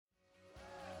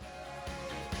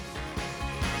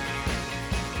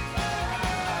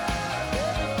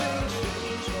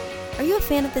you a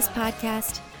fan of this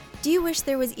podcast? Do you wish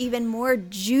there was even more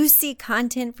juicy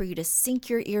content for you to sink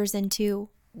your ears into?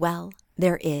 Well,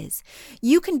 there is.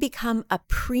 You can become a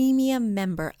premium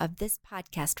member of this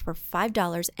podcast for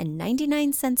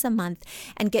 $5.99 a month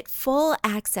and get full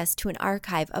access to an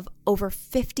archive of over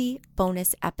 50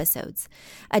 bonus episodes.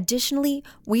 Additionally,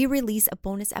 we release a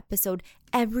bonus episode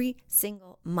every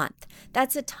single month.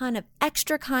 That's a ton of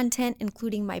extra content,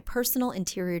 including my personal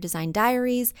interior design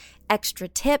diaries, extra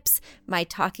tips, my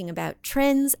talking about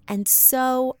trends, and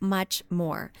so much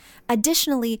more.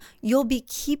 Additionally, you'll be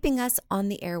keeping us on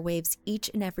the airwaves each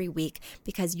and every week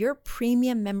because your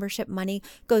premium membership money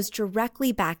goes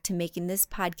directly back to making this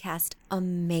podcast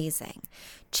amazing.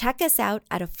 Check us out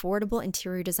at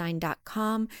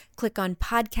affordableinteriordesign.com. Click on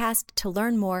podcast to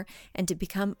learn more and to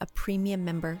become a premium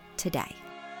member today.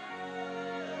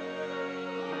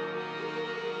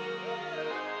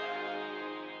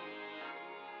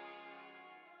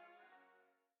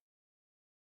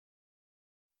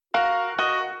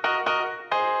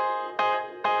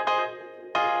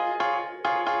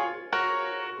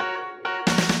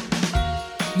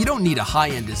 You don't need a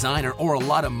high-end designer or a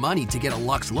lot of money to get a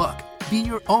luxe look. Be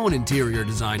your own interior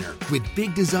designer with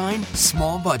big design,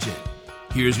 small budget.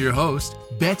 Here's your host,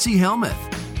 Betsy Helmuth.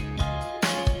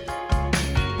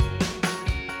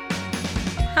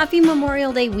 Happy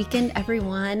Memorial Day weekend,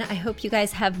 everyone. I hope you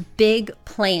guys have big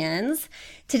plans.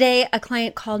 Today, a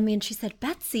client called me and she said,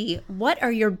 Betsy, what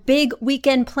are your big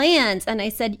weekend plans? And I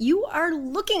said, you are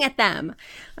looking at them.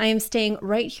 I am staying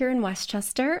right here in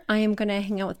Westchester. I am going to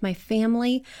hang out with my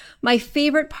family. My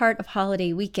favorite part of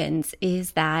holiday weekends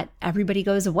is that everybody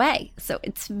goes away. So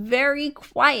it's very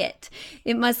quiet.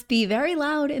 It must be very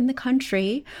loud in the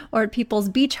country or at people's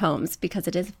beach homes because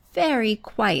it is very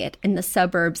quiet in the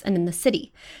suburbs and in the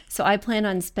city. So I plan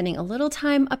on spending a little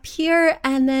time up here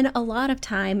and then a lot of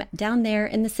time down there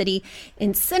in the city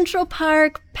in Central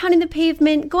Park, pounding the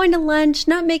pavement, going to lunch,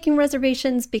 not making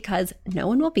reservations because no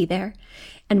one will be there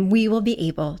and we will be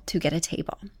able to get a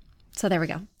table. So there we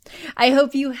go. I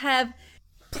hope you have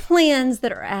plans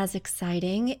that are as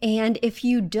exciting. And if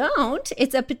you don't,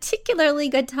 it's a particularly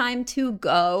good time to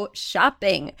go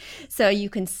shopping. So you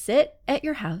can sit at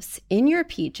your house in your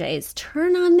PJs,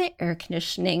 turn on the air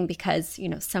conditioning because,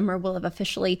 summer will have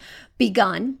officially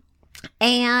begun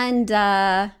and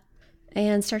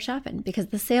start shopping because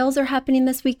the sales are happening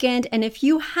this weekend. And if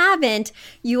you haven't,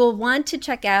 you will want to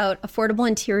check out Affordable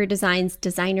Interior Design's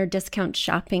designer discount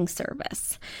shopping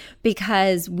service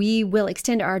because we will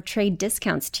extend our trade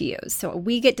discounts to you. So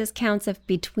we get discounts of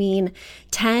between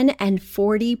 10 and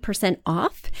 40%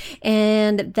 off.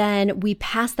 And then we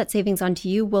pass that savings on to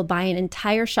you. We'll buy an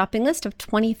entire shopping list of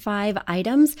 25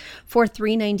 items for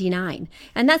 $3.99.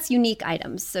 And that's unique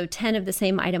items. So 10 of the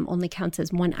same item only counts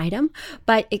as one item,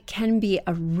 but it can be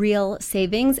a real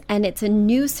savings. And it's a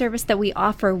new service that we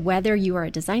offer whether you are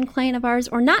a design client of ours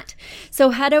or not. So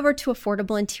head over to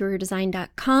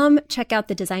affordableinteriordesign.com, check out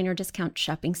the designer discount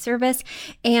shopping service.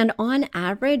 And on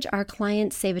average, our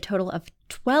clients save a total of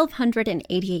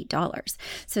 $1,288.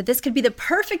 So this could be the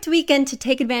perfect weekend to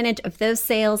take advantage of those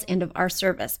sales and of our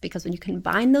service because when you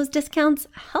combine those discounts,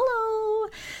 hello.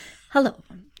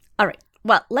 All right.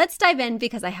 Well, let's dive in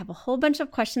because I have a whole bunch of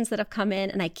questions that have come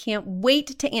in and I can't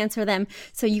wait to answer them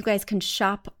so you guys can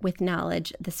shop with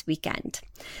knowledge this weekend.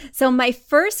 So my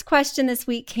first question this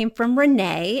week came from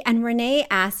Renee, and Renee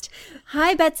asked,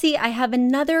 "Hi, Betsy, I have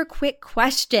another quick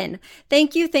question.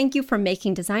 Thank you for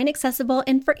making design accessible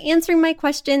and for answering my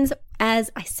questions as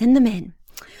I send them in.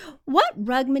 What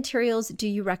rug materials do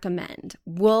you recommend?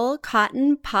 Wool,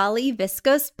 cotton, poly,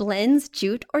 viscose, blends,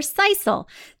 jute, or sisal?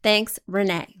 Thanks,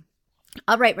 Renee."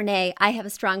 All right, Renee, I have a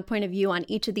strong point of view on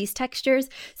each of these textures,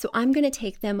 so I'm going to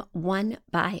take them one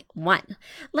by one.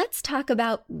 Let's talk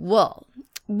about wool.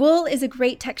 Wool is a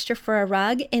great texture for a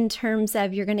rug in terms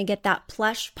of you're going to get that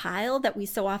plush pile that we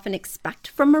so often expect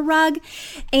from a rug,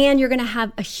 and you're going to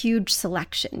have a huge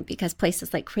selection because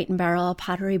places like Crate & Barrel,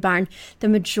 Pottery Barn, the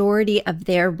majority of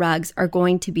their rugs are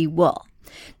going to be wool.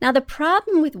 Now, the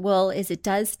problem with wool is it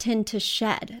does tend to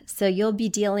shed. So you'll be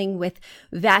dealing with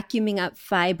vacuuming up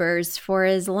fibers for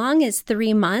as long as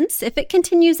 3 months. If it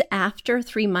continues after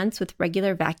 3 months with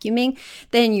regular vacuuming,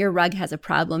 then your rug has a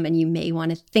problem and you may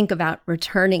want to think about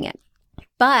returning it.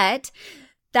 But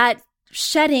that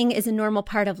shedding is a normal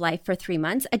part of life for 3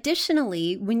 months.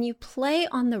 Additionally, when you play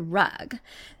on the rug,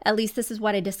 at least this is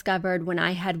what I discovered when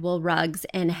I had wool rugs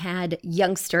and had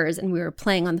youngsters and we were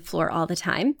playing on the floor all the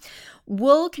time.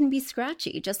 Wool can be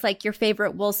scratchy, just like your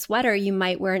favorite wool sweater. You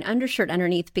might wear an undershirt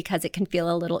underneath because it can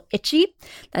feel a little itchy.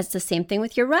 That's the same thing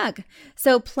with your rug.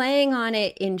 So playing on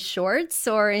it in shorts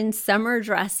or in summer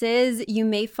dresses, you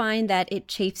may find that it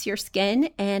chafes your skin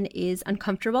and is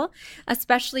uncomfortable,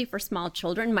 especially for small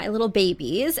children. My little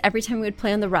babies, every time we would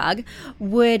play on the rug,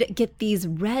 would get these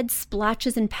red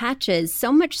splotches and patches,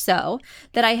 so much so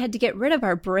that I had to get rid of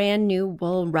our brand new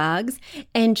wool rugs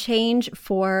and change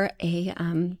for a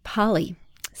poly.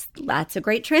 That's a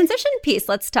great transition piece.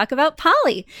 Let's talk about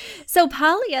poly. So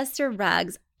polyester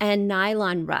rugs and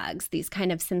nylon rugs, these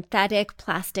kind of synthetic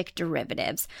plastic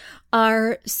derivatives,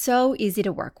 are so easy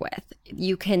to work with.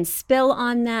 You can spill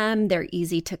on them. They're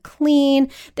easy to clean.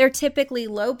 They're typically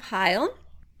low pile.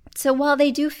 So while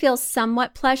they do feel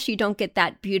somewhat plush, you don't get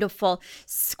that beautiful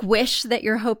squish that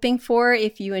you're hoping for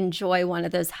if you enjoy one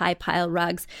of those high pile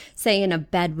rugs, say in a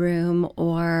bedroom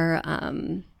or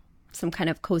some kind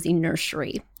of cozy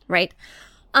nursery, right?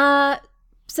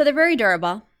 So they're very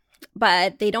durable,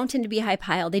 but they don't tend to be high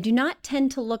pile. They do not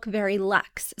tend to look very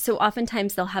luxe. So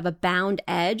oftentimes they'll have a bound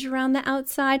edge around the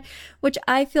outside, which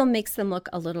I feel makes them look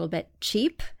a little bit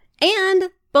cheap. And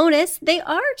bonus, they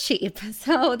are cheap.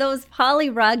 So those poly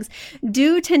rugs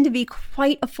do tend to be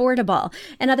quite affordable.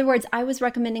 In other words, I was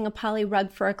recommending a poly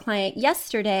rug for a client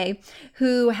yesterday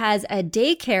who has a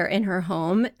daycare in her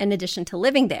home in addition to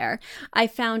living there. I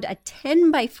found a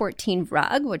 10 by 14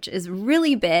 rug, which is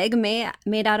really big,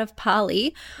 made out of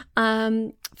poly,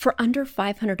 for under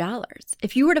 $500.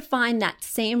 If you were to find that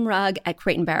same rug at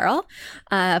Crate & Barrel,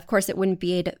 of course, it wouldn't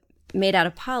be made out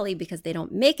of poly because they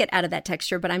don't make it out of that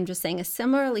texture, but I'm just saying a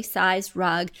similarly sized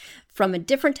rug from a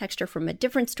different texture from a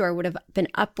different store would have been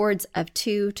upwards of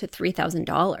 $2,000 to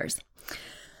 $3,000.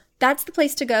 That's the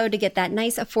place to go to get that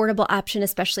nice affordable option,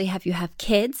 especially if you have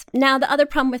kids. Now, the other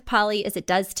problem with poly is it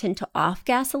does tend to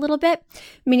off-gas a little bit,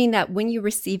 meaning that when you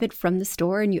receive it from the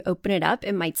store and you open it up,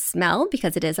 it might smell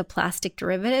because it is a plastic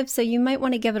derivative. So you might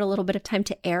want to give it a little bit of time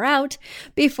to air out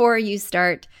before you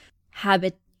start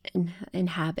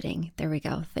inhabiting, there we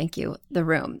go, thank you, the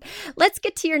room. Let's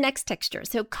get to your next texture.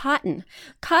 So cotton.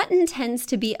 Cotton tends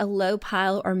to be a low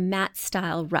pile or mat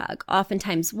style rug,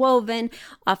 oftentimes woven,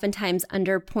 oftentimes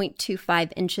under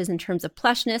 0.25 inches in terms of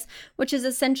plushness, which is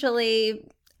essentially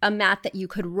a mat that you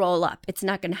could roll up. It's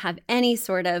not going to have any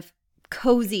sort of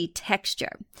cozy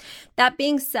texture. That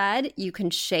being said, you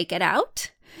can shake it out.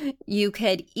 You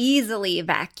could easily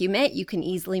vacuum it. You can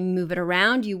easily move it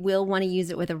around. You will want to use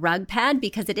it with a rug pad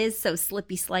because it is so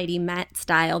slippy, slidey, matte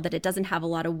style that it doesn't have a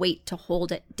lot of weight to hold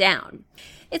it down.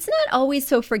 It's not always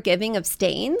so forgiving of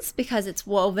stains because it's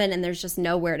woven and there's just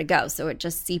nowhere to go. So it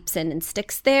just seeps in and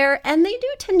sticks there. And they do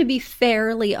tend to be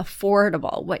fairly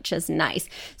affordable, which is nice.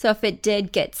 So if it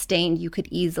did get stained, you could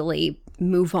easily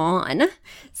move on,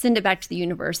 send it back to the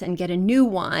universe and get a new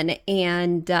one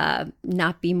and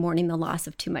not be mourning the loss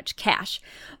of too much cash.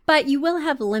 But you will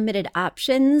have limited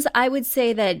options. I would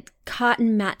say that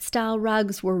cotton mat style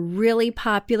rugs were really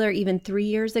popular even 3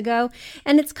 years ago,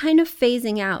 and it's kind of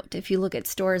phasing out. If you look at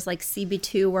stores like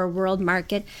CB2 or World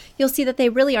Market, you'll see that they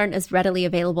really aren't as readily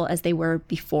available as they were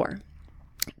before.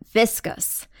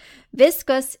 Viscose.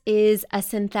 Viscose is a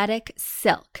synthetic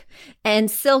silk, and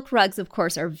silk rugs, of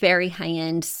course, are very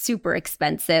high-end, super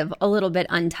expensive, a little bit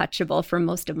untouchable for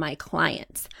most of my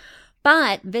clients.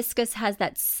 But viscose has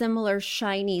that similar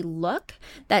shiny look,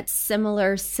 that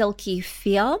similar silky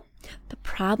feel. The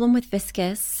problem with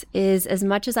viscose is, as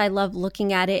much as I love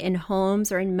looking at it in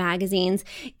homes or in magazines,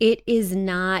 it is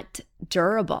not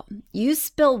durable. You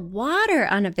spill water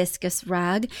on a viscose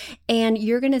rug and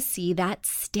you're going to see that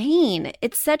stain.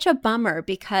 It's such a bummer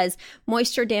because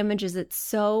moisture damages it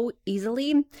so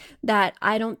easily that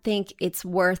I don't think it's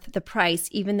worth the price,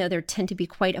 even though they tend to be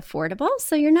quite affordable.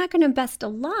 So you're not going to invest a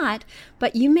lot,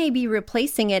 but you may be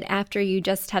replacing it after you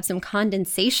just have some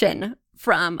condensation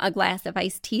from a glass of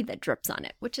iced tea that drips on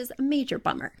it, which is a major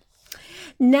bummer.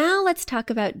 Now let's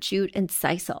talk about jute and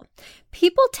sisal.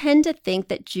 People tend to think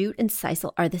that jute and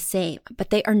sisal are the same, but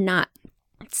they are not.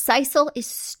 Sisal is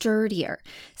sturdier.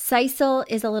 Sisal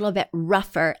is a little bit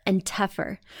rougher and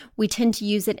tougher. We tend to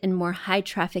use it in more high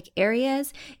traffic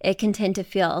areas. It can tend to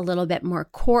feel a little bit more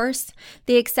coarse.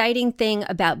 The exciting thing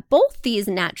about both these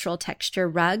natural texture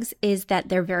rugs is that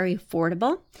they're very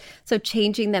affordable. So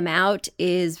changing them out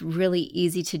is really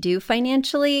easy to do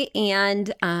financially,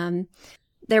 and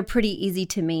they're pretty easy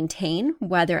to maintain,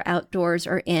 whether outdoors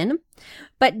or in.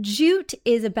 But jute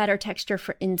is a better texture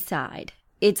for inside.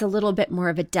 It's a little bit more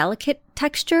of a delicate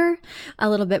texture, a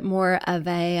little bit more of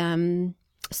a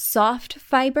soft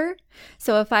fiber.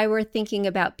 So if I were thinking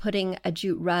about putting a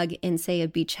jute rug in, say, a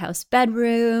beach house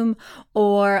bedroom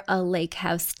or a lake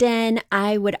house den,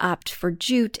 I would opt for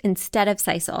jute instead of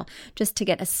sisal, just to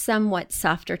get a somewhat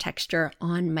softer texture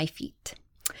on my feet.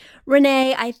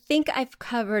 Renee, I think I've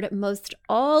covered most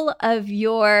all of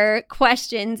your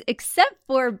questions except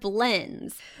for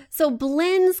blends. So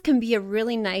blends can be a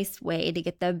really nice way to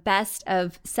get the best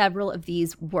of several of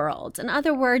these worlds. In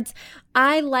other words,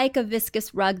 I like a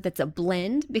viscous rug that's a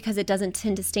blend because it doesn't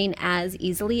tend to stain as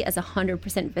easily as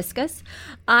 100% viscous.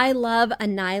 I love a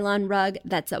nylon rug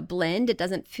that's a blend. It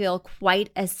doesn't feel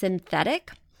quite as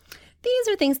synthetic. These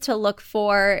are things to look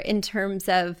for in terms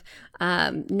of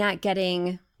not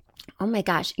getting... Oh my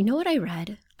gosh, you know what I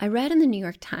read? I read in the New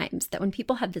York Times that when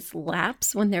people have this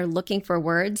lapse when they're looking for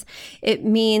words, it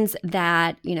means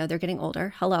that, they're getting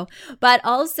older. Hello. But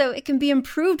also it can be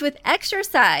improved with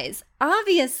exercise.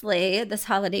 Obviously, this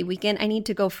holiday weekend, I need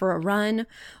to go for a run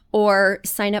or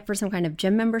sign up for some kind of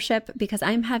gym membership because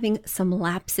I'm having some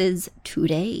lapses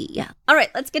today. All right,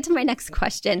 let's get to my next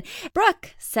question.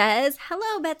 Brooke says,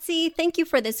 hello, Betsy. Thank you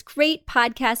for this great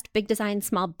podcast, Big Design,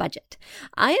 Small Budget.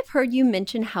 I have heard you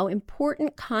mention how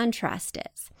important contrast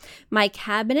is. My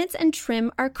cabinets and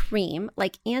trim are cream,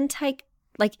 like antique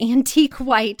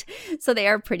white, so they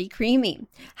are pretty creamy.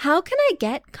 How can I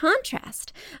get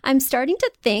contrast? I'm starting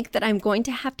to think that I'm going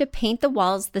to have to paint the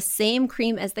walls the same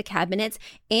cream as the cabinets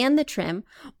and the trim,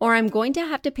 or I'm going to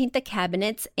have to paint the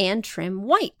cabinets and trim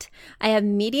white. I have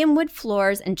medium wood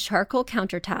floors and charcoal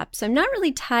countertops, so I'm not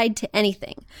really tied to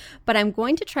anything, but I'm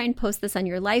going to try and post this on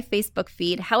your live Facebook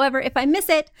feed. However, if I miss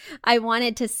it, I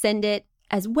wanted to send it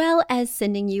as well as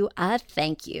sending you a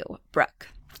thank you, Brooke.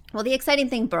 Well, the exciting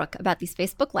thing, Brooke, about these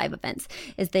Facebook Live events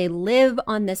is they live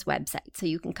on this website. So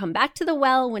you can come back to the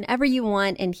well whenever you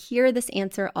want and hear this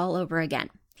answer all over again.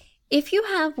 If you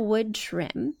have wood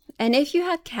trim and if you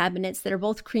have cabinets that are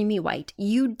both creamy white,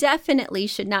 you definitely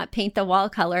should not paint the wall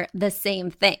color the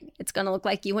same thing. It's going to look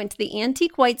like you went to the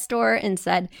antique white store and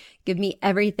said, give me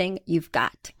everything you've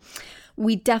got.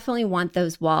 We definitely want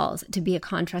those walls to be a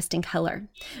contrasting color.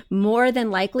 More than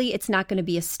likely, it's not going to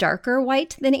be a starker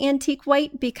white than antique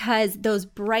white because those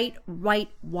bright white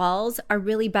walls are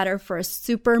really better for a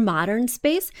super modern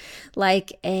space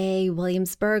like a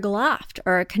Williamsburg loft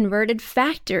or a converted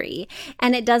factory.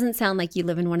 And it doesn't sound like you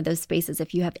live in one of those spaces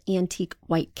if you have antique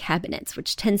white cabinets,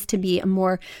 which tends to be a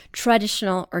more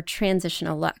traditional or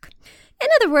transitional look. In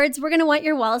other words, we're going to want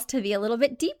your walls to be a little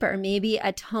bit deeper, maybe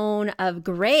a tone of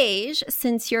grayish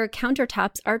since your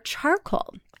countertops are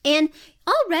charcoal. And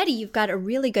already you've got a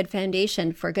really good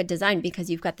foundation for good design because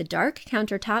you've got the dark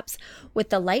countertops with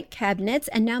the light cabinets,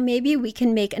 and now maybe we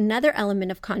can make another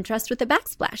element of contrast with a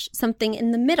backsplash, something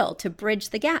in the middle to bridge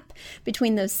the gap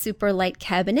between those super light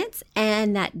cabinets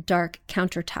and that dark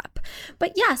countertop.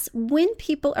 But yes, when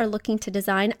people are looking to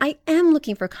design, I am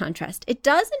looking for contrast. It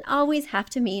doesn't always have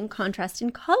to mean contrast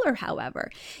in color, however.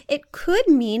 It could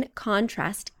mean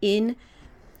contrast in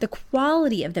the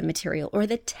quality of the material or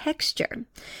the texture.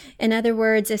 In other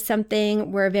words, if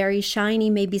something were very shiny,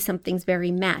 maybe something's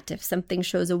very matte. If something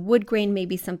shows a wood grain,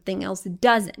 maybe something else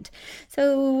doesn't.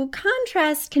 So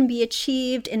contrast can be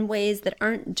achieved in ways that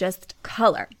aren't just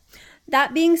color.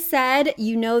 That being said,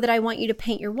 you know that I want you to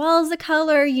paint your walls a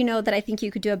color. You know that I think you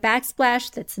could do a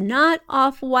backsplash that's not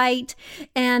off-white,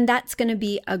 and that's going to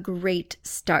be a great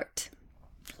start.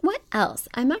 What else?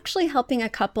 I'm actually helping a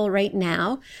couple right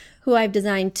now who I've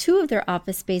designed 2 of their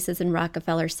office spaces in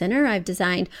Rockefeller Center. I've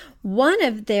designed one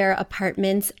of their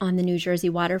apartments on the New Jersey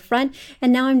waterfront,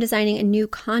 and now I'm designing a new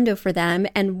condo for them,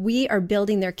 and we are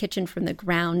building their kitchen from the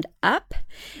ground up.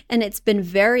 And it's been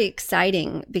very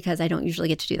exciting because I don't usually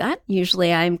get to do that.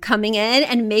 Usually I'm coming in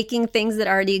and making things that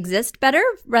already exist better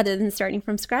rather than starting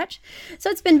from scratch.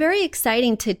 So it's been very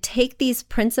exciting to take these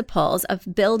principles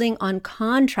of building on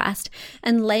contrast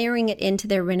and layering it into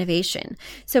their renovation.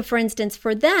 So for instance,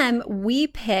 for them, we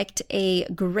picked a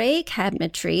gray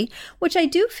cabinetry, which I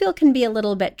do feel can be a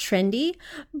little bit trendy,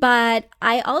 but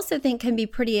I also think can be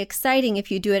pretty exciting if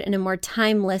you do it in a more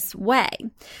timeless way.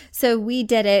 So we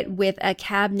did it with a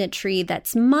cabinetry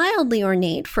that's mildly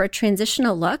ornate for a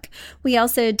transitional look. We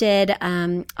also did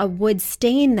a wood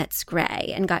stain that's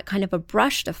gray and got kind of a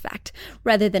brushed effect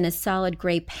rather than a solid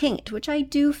gray paint, which I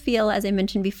do feel, as I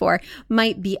mentioned before,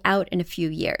 might be out in a few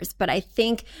years. But I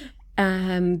think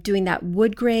doing that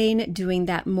wood grain, doing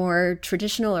that more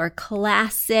traditional or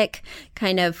classic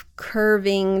kind of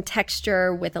curving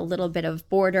texture with a little bit of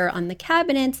border on the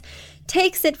cabinets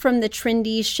takes it from the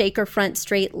trendy shaker front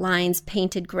straight lines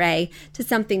painted gray to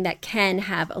something that can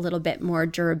have a little bit more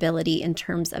durability in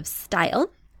terms of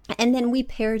style. And then we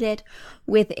paired it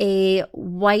with a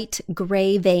white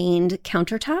gray veined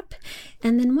countertop.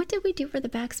 And then what did we do for the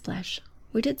backsplash?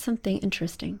 We did something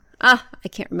interesting. I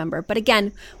can't remember. But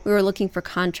again, we were looking for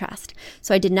contrast.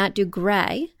 So I did not do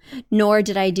gray, nor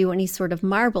did I do any sort of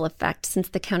marble effect since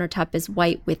the countertop is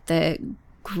white with the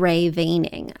gray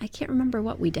veining. I can't remember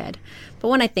what we did. But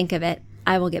when I think of it,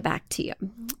 I will get back to you.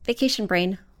 Vacation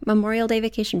brain, Memorial Day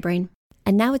vacation brain.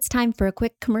 And now it's time for a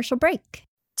quick commercial break.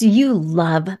 Do you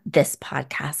love this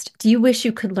podcast? Do you wish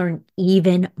you could learn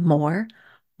even more?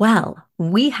 Well,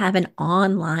 we have an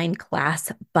online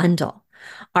class bundle.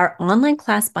 Our online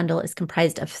class bundle is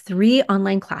comprised of 3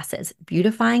 online classes: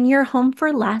 beautifying your home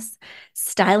for less,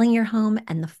 styling your home,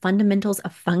 and the fundamentals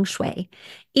of feng shui.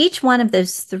 Each one of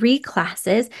those 3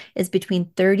 classes is between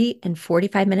 30 and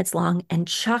 45 minutes long and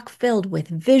chock filled with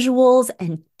visuals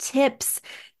and tips,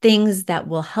 things that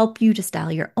will help you to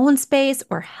style your own space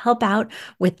or help out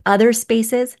with other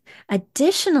spaces.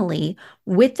 Additionally,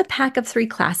 with the pack of 3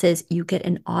 classes, you get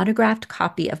an autographed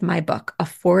copy of my book,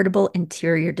 Affordable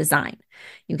Interior Design.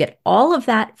 You get all of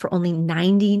that for only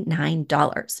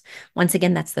 $99. Once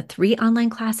again, that's the 3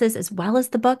 online classes as well as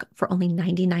the book for only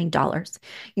 $99.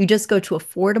 You just go to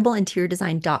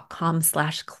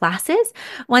affordableinteriordesign.com/classes.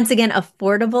 Once again,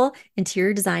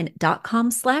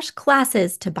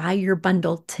 affordableinteriordesign.com/classes to buy your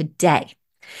bundle today.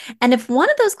 And if one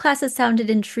of those classes sounded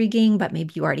intriguing, but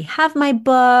maybe you already have my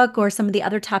book or some of the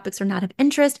other topics are not of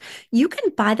interest, you can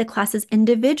buy the classes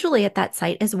individually at that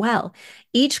site as well.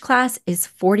 Each class is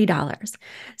 $40.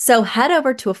 So head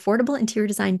over to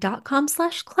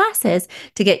affordableinteriordesign.com/classes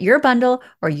to get your bundle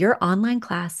or your online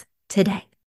class today.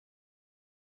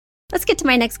 Let's get to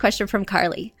my next question from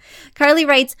Carly. Carly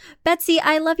writes, Betsy,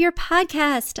 I love your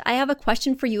podcast. I have a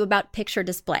question for you about picture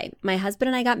display. My husband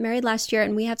and I got married last year,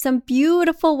 and we have some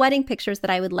beautiful wedding pictures that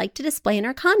I would like to display in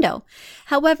our condo.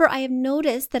 However, I have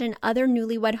noticed that in other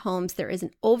newlywed homes, there is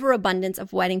an overabundance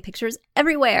of wedding pictures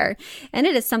everywhere, and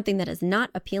it is something that is not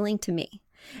appealing to me.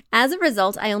 As a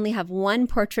result, I only have 1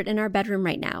 portrait in our bedroom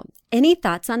right now. Any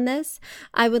thoughts on this?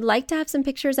 I would like to have some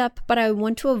pictures up, but I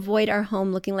want to avoid our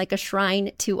home looking like a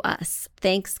shrine to us.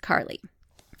 Thanks, Carly.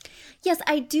 Yes,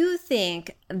 I do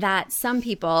think that some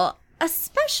people,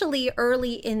 especially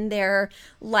early in their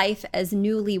life as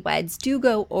newlyweds, do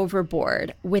go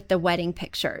overboard with the wedding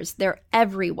pictures. They're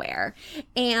everywhere.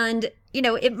 And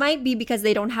it might be because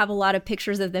they don't have a lot of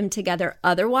pictures of them together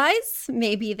otherwise.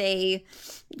 Maybe they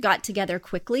got together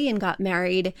quickly and got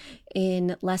married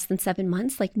in less than 7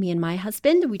 months, like me and my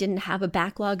husband. We didn't have a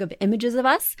backlog of images of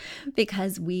us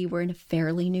because we were in a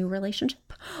fairly new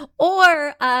relationship.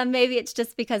 Or maybe it's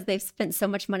just because they've spent so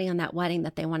much money on that wedding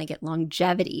that they want to get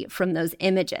longevity from those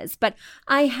images. But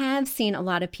I have seen a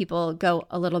lot of people go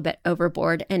a little bit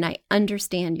overboard, and I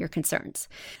understand your concerns.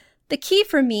 The key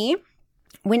for me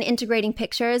when integrating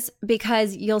pictures,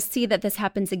 because you'll see that this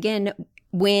happens again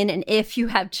when and if you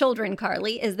have children,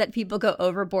 Carly, is that people go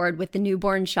overboard with the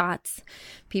newborn shots.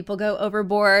 People go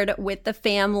overboard with the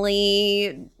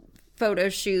family photo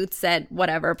shoots at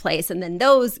whatever place, and then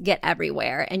those get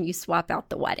everywhere and you swap out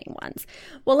the wedding ones.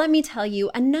 Well, let me tell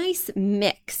you, a nice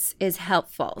mix is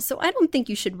helpful. So I don't think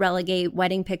you should relegate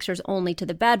wedding pictures only to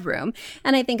the bedroom,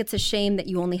 and I think it's a shame that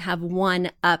you only have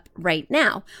 1 up right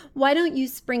now. Why don't you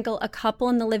sprinkle a couple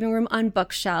in the living room on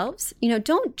bookshelves?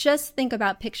 Don't just think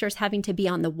about pictures having to be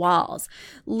on the walls.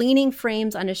 Leaning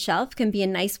frames on a shelf can be a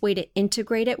nice way to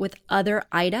integrate it with other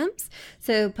items.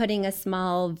 So putting a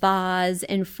small vase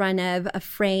in front of a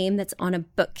frame that's on a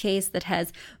bookcase that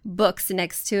has books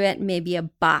next to it, maybe a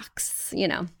box.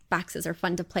 Boxes are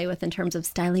fun to play with in terms of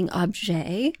styling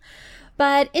objet.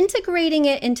 But integrating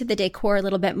it into the decor a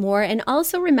little bit more, and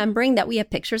also remembering that we have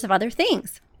pictures of other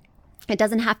things. It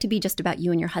doesn't have to be just about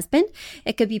you and your husband.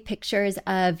 It could be pictures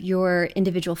of your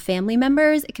individual family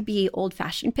members. It could be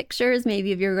old-fashioned pictures,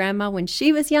 maybe of your grandma when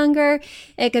she was younger.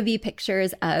 It could be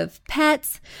pictures of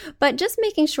pets, but just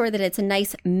making sure that it's a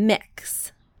nice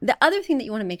mix. The other thing that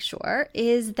you want to make sure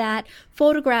is that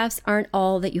photographs aren't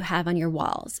all that you have on your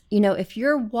walls. If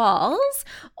your walls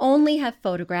only have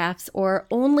photographs or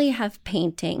only have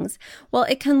paintings, well,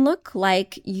 it can look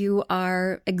like you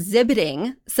are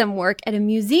exhibiting some work at a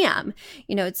museum.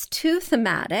 It's too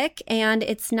thematic, and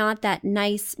it's not that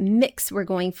nice mix we're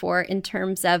going for in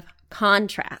terms of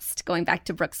contrast, going back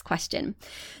to Brooke's question.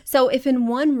 So if in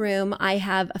one room I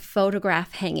have a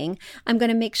photograph hanging, I'm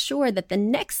going to make sure that the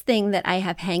next thing that I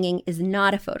have hanging is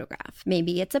not a photograph.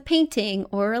 Maybe it's a painting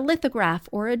or a lithograph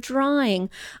or a drawing.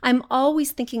 I'm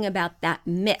always thinking about that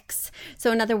mix.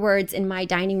 So in other words, in my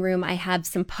dining room, I have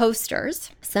some posters,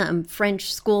 some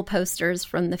French school posters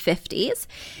from the 50s.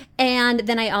 And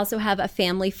then I also have a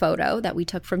family photo that we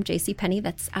took from JCPenney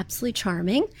that's absolutely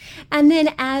charming. And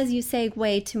then as you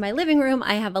segue to my living room,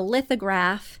 I have a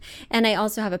lithograph and I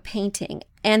also have a painting.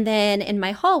 And then in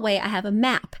my hallway, I have a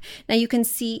map. Now you can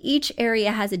see each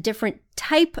area has a different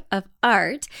type of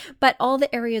art, but all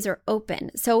the areas are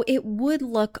open. So it would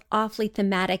look awfully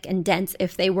thematic and dense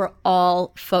if they were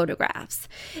all photographs.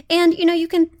 And, you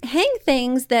can hang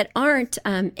things that aren't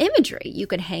imagery. You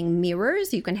could hang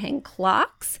mirrors, you can hang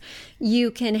clocks,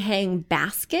 you can hang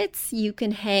baskets, you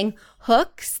can hang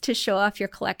hooks to show off your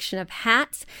collection of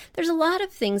hats. There's a lot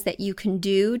of things that you can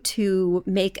do to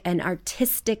make an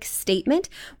artistic statement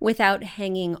without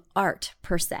hanging art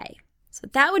per se. So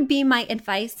that would be my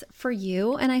advice for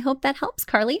you, and I hope that helps,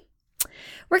 Carly.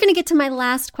 We're going to get to my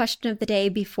last question of the day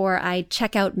before I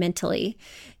check out mentally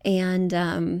and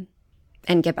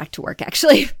get back to work,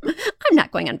 actually. I'm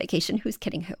not going on vacation. Who's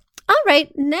kidding who? All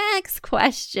right, next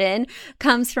question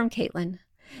comes from Caitlin.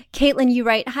 Caitlin, you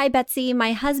write, "Hi, Betsy.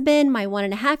 My husband, my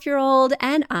 1.5-year-old,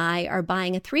 and I are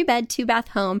buying a 3-bed, 2-bath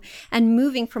home and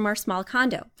moving from our small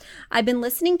condo. I've been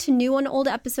listening to new and old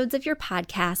episodes of your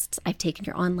podcasts. I've taken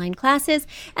your online classes,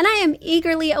 and I am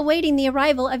eagerly awaiting the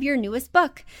arrival of your newest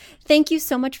book. Thank you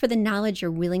so much for the knowledge you're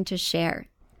willing to share.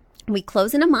 We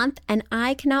close in a month, and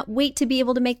I cannot wait to be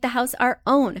able to make the house our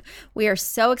own. We are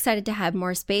so excited to have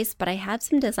more space, but I have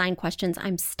some design questions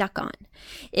I'm stuck on.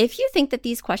 If you think that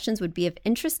these questions would be of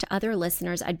interest to other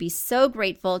listeners, I'd be so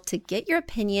grateful to get your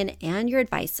opinion and your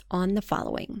advice on the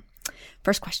following."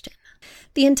 First question.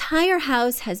 The entire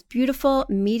house has beautiful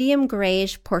medium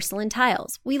grayish porcelain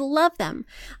tiles. We love them.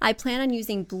 I plan on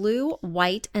using blue,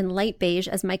 white, and light beige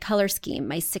as my color scheme,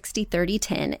 my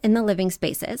 60-30-10 in the living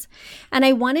spaces. And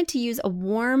I wanted to use a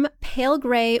warm pale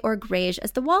gray or grayish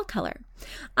as the wall color.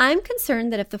 I'm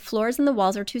concerned that if the floors and the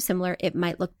walls are too similar, it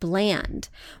might look bland.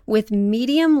 With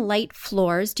medium light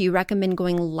floors, do you recommend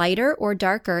going lighter or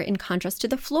darker in contrast to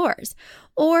the floors?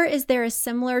 Or is there a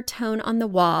similar tone on the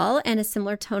wall and a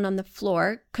similar tone on the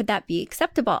floor? Could that be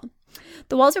acceptable?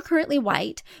 The walls are currently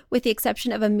white, with the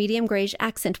exception of a medium grayish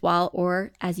accent wall,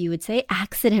 or as you would say,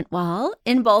 accident wall,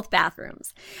 in both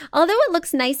bathrooms. Although it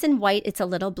looks nice and white, it's a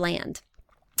little bland.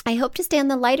 I hope to stay on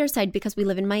the lighter side because we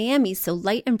live in Miami, so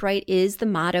light and bright is the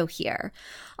motto here.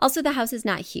 Also, the house is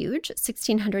not huge,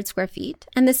 1,600 square feet,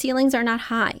 and the ceilings are not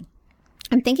high.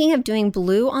 I'm thinking of doing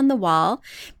blue on the wall,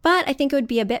 but I think it would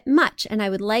be a bit much, and I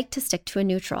would like to stick to a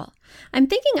neutral. I'm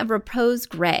thinking of Repose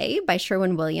Gray by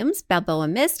Sherwin-Williams, Balboa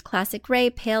Mist, Classic Gray,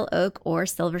 Pale Oak, or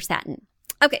Silver Satin.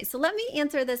 Okay, so let me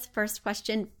answer this first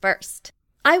question first.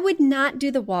 I would not do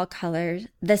the wall color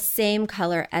the same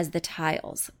color as the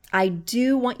tiles. I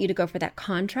do want you to go for that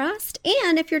contrast.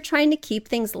 And if you're trying to keep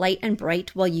things light and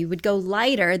bright, well, you would go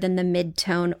lighter than the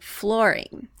mid-tone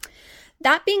flooring.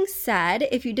 That being said,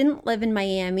 if you didn't live in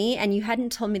Miami and you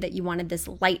hadn't told me that you wanted this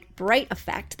light, bright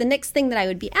effect, the next thing that I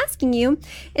would be asking you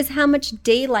is how much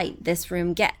daylight this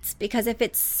room gets. Because if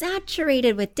it's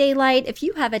saturated with daylight, if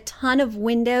you have a ton of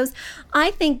windows, I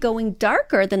think going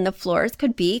darker than the floors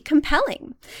could be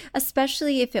compelling,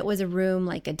 especially if it was a room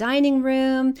like a dining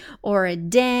room or a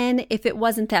den, if it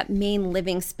wasn't that main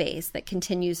living space that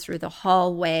continues through the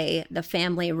hallway, the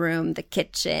family room, the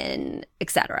kitchen,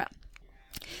 etc.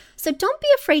 So don't be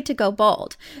afraid to go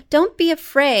bold. Don't be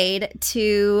afraid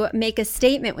to make a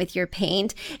statement with your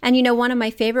paint. And one of my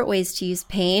favorite ways to use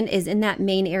paint is in that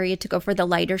main area to go for the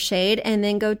lighter shade and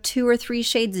then go 2 or 3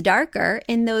 shades darker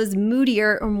in those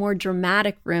moodier or more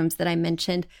dramatic rooms that I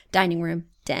mentioned, dining room,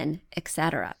 den,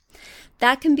 etc.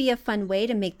 That can be a fun way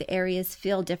to make the areas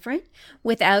feel different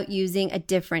without using a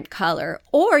different color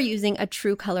or using a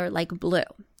true color like blue.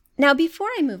 Now, before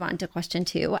I move on to question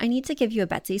 2, I need to give you a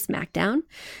Betsy Smackdown.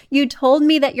 You told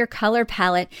me that your color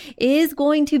palette is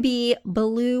going to be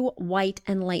blue, white,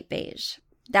 and light beige.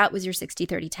 That was your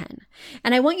 60-30-10.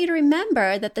 And I want you to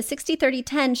remember that the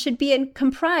 60-30-10 should be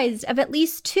comprised of at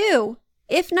least 2,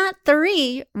 if not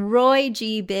 3, Roy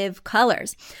G. Biv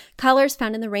colors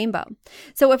found in the rainbow.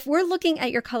 So if we're looking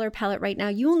at your color palette right now,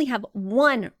 you only have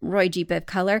 1 Roy G. Biv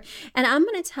color. And I'm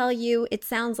going to tell you, it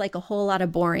sounds like a whole lot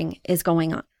of boring is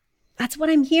going on. That's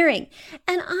what I'm hearing.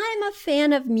 And I'm a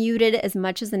fan of muted as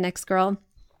much as the next girl.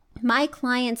 My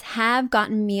clients have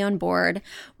gotten me on board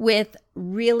with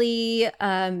really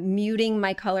muting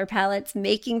my color palettes,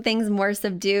 making things more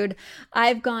subdued.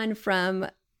 I've gone from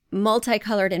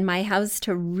multicolored in my house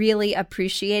to really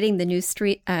appreciating the new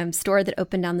store that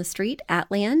opened down the street,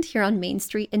 Atland, here on Main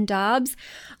Street in Dobbs.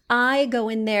 I go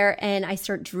in there and I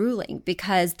start drooling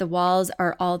because the walls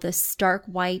are all this stark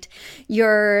white.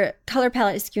 Your color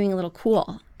palette is skewing a little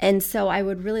cool. And so I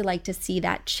would really like to see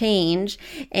that change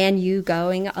and you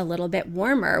going a little bit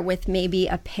warmer with maybe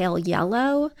a pale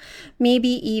yellow, maybe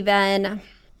even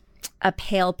a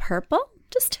pale purple,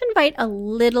 just to invite a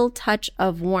little touch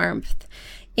of warmth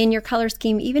in your color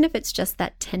scheme, even if it's just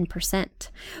that 10%.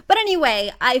 But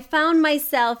anyway, I found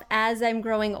myself as I'm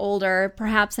growing older,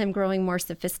 perhaps I'm growing more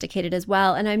sophisticated as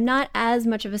well, and I'm not as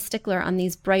much of a stickler on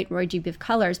these bright RGB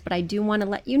colors, but I do want to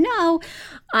let you know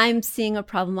I'm seeing a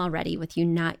problem already with you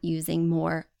not using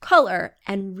more color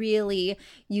and really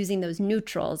using those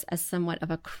neutrals as somewhat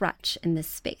of a crutch in this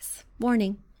space.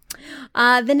 Warning.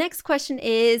 The next question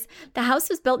is, the house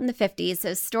was built in the 50s,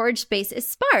 so storage space is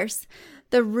sparse.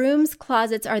 The room's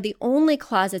closets are the only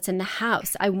closets in the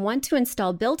house. I want to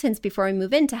install built-ins before I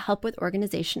move in to help with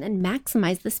organization and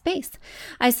maximize the space.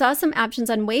 I saw some options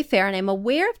on Wayfair and I'm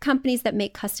aware of companies that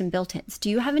make custom built-ins. Do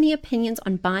you have any opinions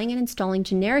on buying and installing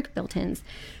generic built-ins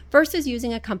versus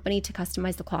using a company to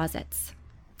customize the closets?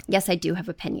 Yes, I do have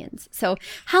opinions. So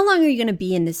how long are you going to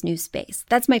be in this new space?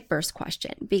 That's my first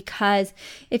question, because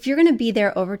if you're going to be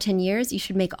there over 10 years, you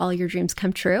should make all your dreams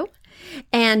come true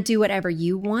and do whatever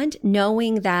you want,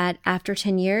 knowing that after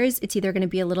 10 years, it's either going to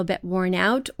be a little bit worn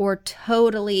out or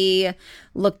totally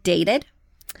look dated.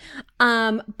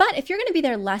 But if you're going to be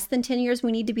there less than 10 years,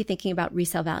 we need to be thinking about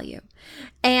resale value.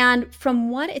 And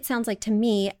from what it sounds like to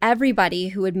me, everybody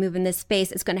who would move in this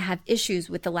space is going to have issues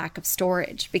with the lack of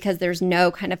storage because there's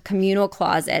no kind of communal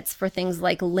closets for things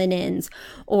like linens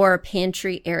or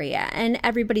pantry area. And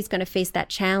everybody's going to face that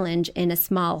challenge in a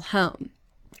small home.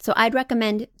 So I'd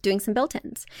recommend doing some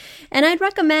built-ins. And I'd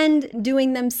recommend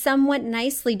doing them somewhat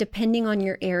nicely depending on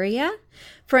your area.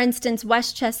 For instance,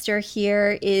 Westchester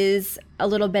here is a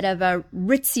little bit of a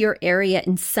ritzier area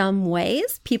in some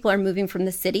ways. People are moving from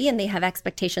the city and they have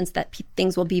expectations that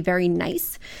things will be very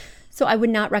nice. So I would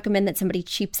not recommend that somebody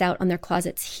cheaps out on their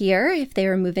closets here if they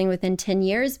are moving within 10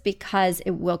 years because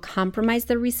it will compromise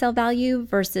the resale value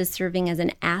versus serving as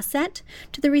an asset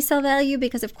to the resale value.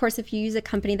 Because of course, if you use a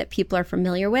company that people are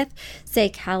familiar with, say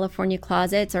California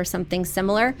Closets or something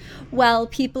similar, well,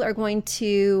 people are going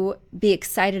to be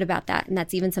excited about that. And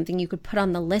that's even something you could put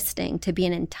on the listing to be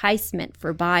an enticement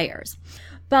for buyers.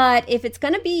 But if it's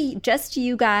going to be just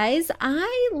you guys,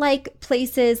 I like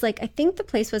places like, I think the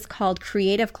place was called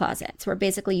Creative Closets, where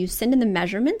basically you send in the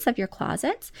measurements of your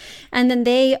closets and then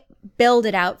they build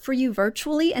it out for you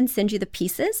virtually and send you the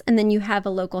pieces. And then you have a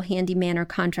local handyman or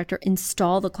contractor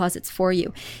install the closets for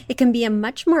you. It can be a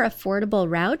much more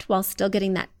affordable route while still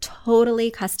getting that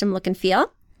totally custom look and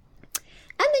feel.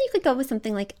 And then you could go with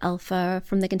something like Alpha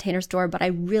from the Container Store, but I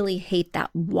really hate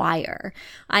that wire.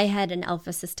 I had an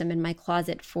Alpha system in my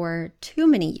closet for too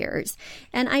many years,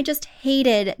 and I just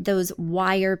hated those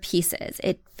wire pieces.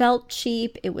 It felt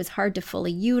cheap. It was hard to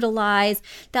fully utilize.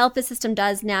 The Alpha system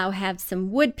does now have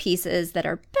some wood pieces that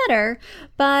are better,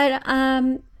 but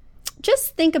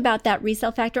just think about that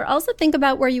resale factor. Also think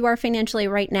about where you are financially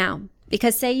right now.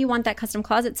 Because say you want that custom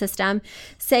closet system,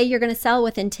 say you're going to sell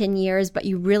within 10 years, but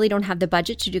you really don't have the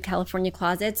budget to do California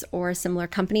Closets or a similar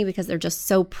company because they're just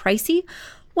so pricey.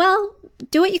 Well,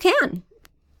 do what you can.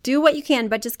 Do what you can,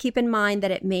 but just keep in mind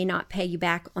that it may not pay you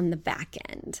back on the back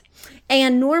end.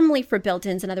 And normally for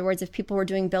built-ins, in other words, if people were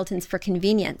doing built-ins for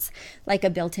convenience, like a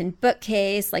built-in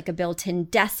bookcase, like a built-in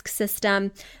desk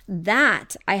system,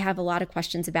 that I have a lot of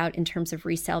questions about in terms of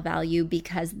resale value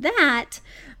because that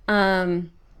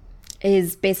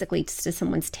is basically just to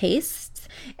someone's tastes.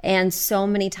 And so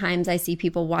many times I see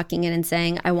people walking in and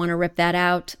saying, I want to rip that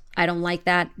out. I don't like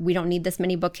that. We don't need this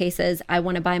many bookcases. I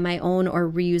want to buy my own or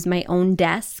reuse my own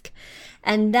desk.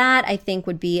 And that I think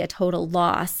would be a total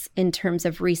loss in terms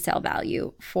of resale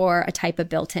value for a type of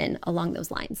built-in along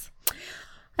those lines.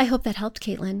 I hope that helped,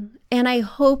 Caitlin. And I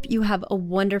hope you have a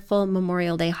wonderful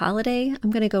Memorial Day holiday.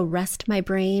 I'm going to go rest my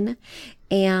brain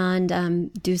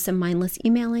and do some mindless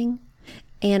emailing.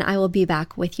 And I will be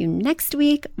back with you next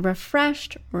week,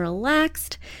 refreshed,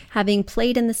 relaxed, having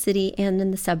played in the city and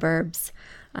in the suburbs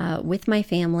with my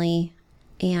family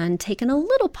and taken a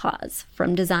little pause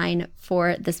from design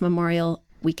for this Memorial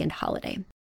Weekend holiday.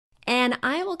 And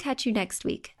I will catch you next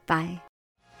week. Bye.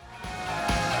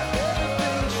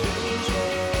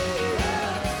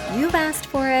 You've asked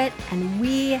for it, and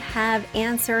we have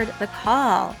answered the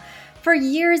call. For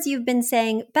years, you've been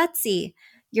saying, Betsy,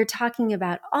 you're talking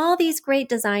about all these great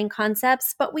design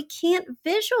concepts, but we can't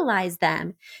visualize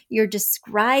them. You're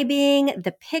describing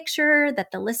the picture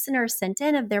that the listener sent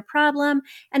in of their problem,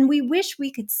 and we wish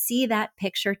we could see that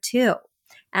picture too.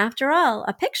 After all,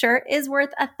 a picture is worth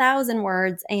 1,000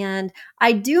 words, and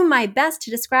I do my best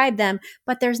to describe them,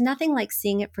 but there's nothing like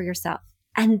seeing it for yourself.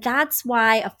 And that's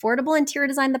why Affordable Interior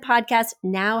Design, the podcast,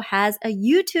 now has a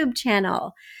YouTube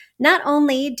channel. Not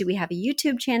only do we have a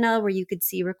YouTube channel where you could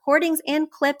see recordings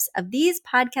and clips of these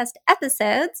podcast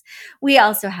episodes, we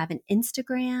also have an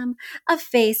Instagram, a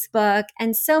Facebook,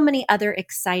 and so many other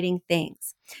exciting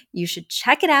things. You should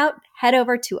check it out. Head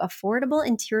over to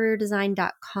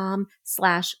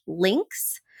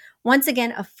affordableinteriordesign.com/links. Once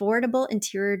again,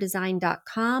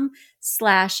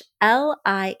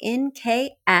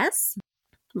 affordableinteriordesign.com/LINKS.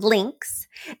 links.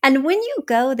 And when you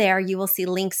go there, you will see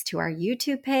links to our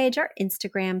YouTube page, our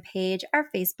Instagram page, our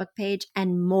Facebook page,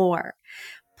 and more.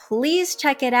 Please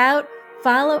check it out,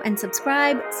 follow and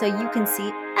subscribe so you can see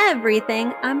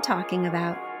everything I'm talking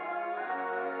about.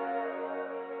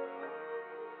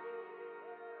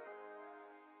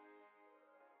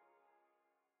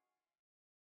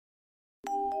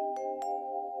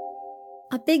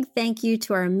 A big thank you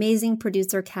to our amazing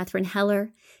producer, Catherine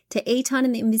Heller, to Aton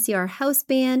and the MVCR House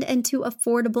Band, and to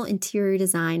Affordable Interior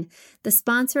Design, the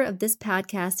sponsor of this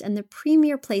podcast and the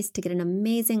premier place to get an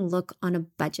amazing look on a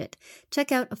budget.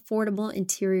 Check out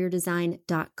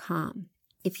affordableinteriordesign.com.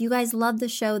 If you guys love the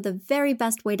show, the very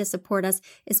best way to support us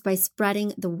is by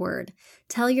spreading the word.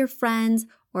 Tell your friends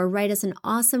or write us an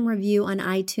awesome review on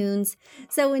iTunes.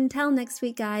 So until next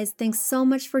week, guys, thanks so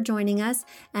much for joining us,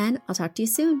 and I'll talk to you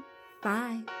soon.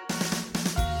 Bye.